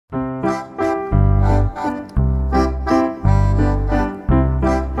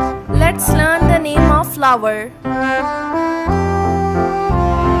flower.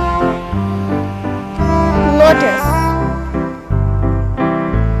 Lotus.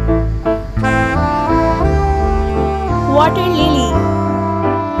 Water lily.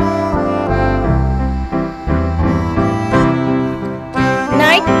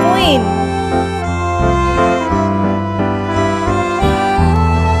 Night queen.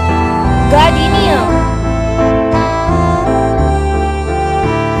 Gardenia.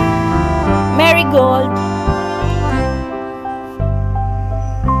 Marigold.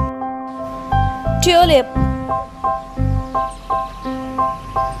 Tulip.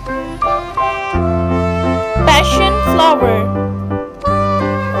 Passion flower.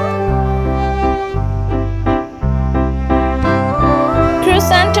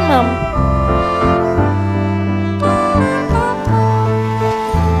 Chrysanthemum.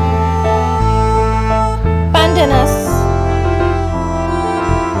 Pandanus.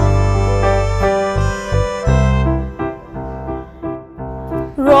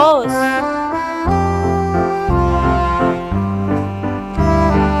 Rose.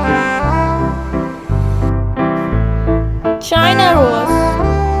 China rose.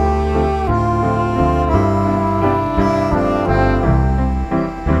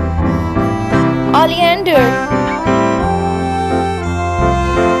 Oleander.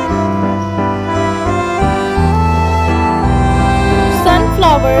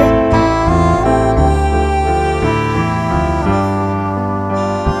 Sunflower.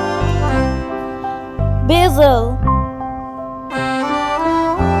 Basil.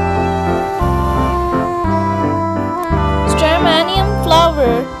 Stramonium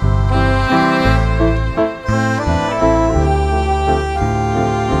flower.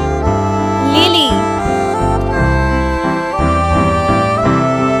 Lily.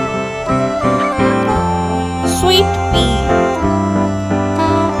 Sweet pea.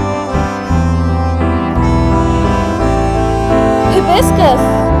 Hibiscus.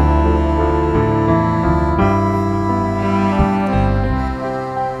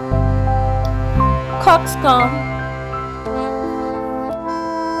 Coxcomb.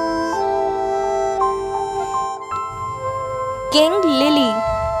 King lily.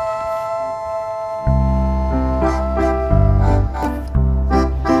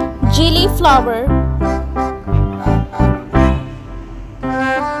 Gilly flower.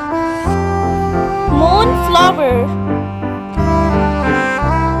 Moonflower.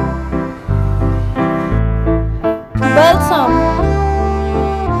 Balsamp.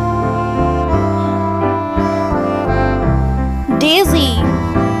 Daisy.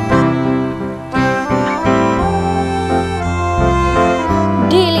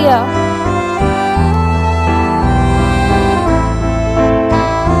 Dehlia.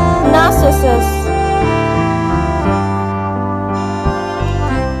 Narcissus.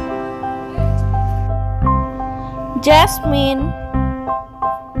 Jasmine.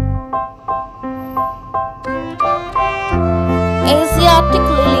 Asiatic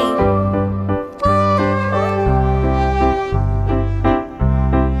lily.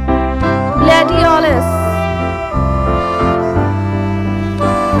 Gladiolus.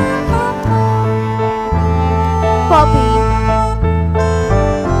 Poppy.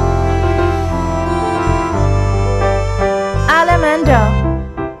 Allamanda.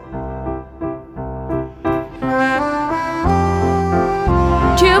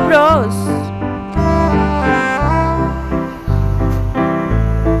 Tuberose.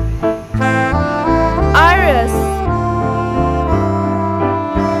 Iris.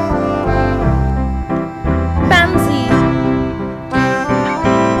 Pansy.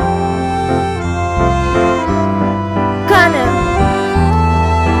 Cannabis.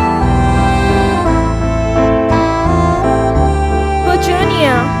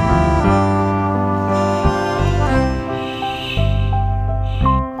 Petunia.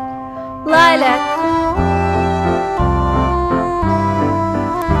 Lilac.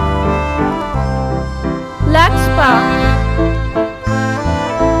 Larkspur.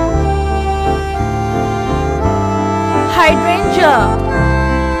 Hydrangea.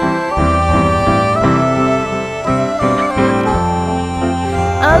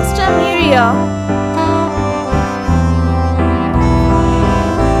 Alstroemeria.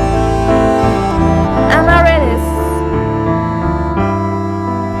 Amaryllis.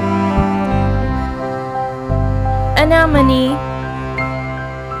 Anemone.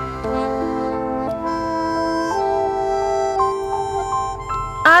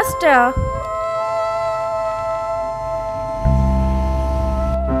 Aster.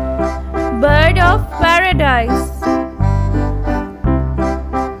 Bird of paradise.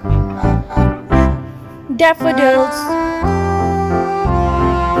 Daffodils.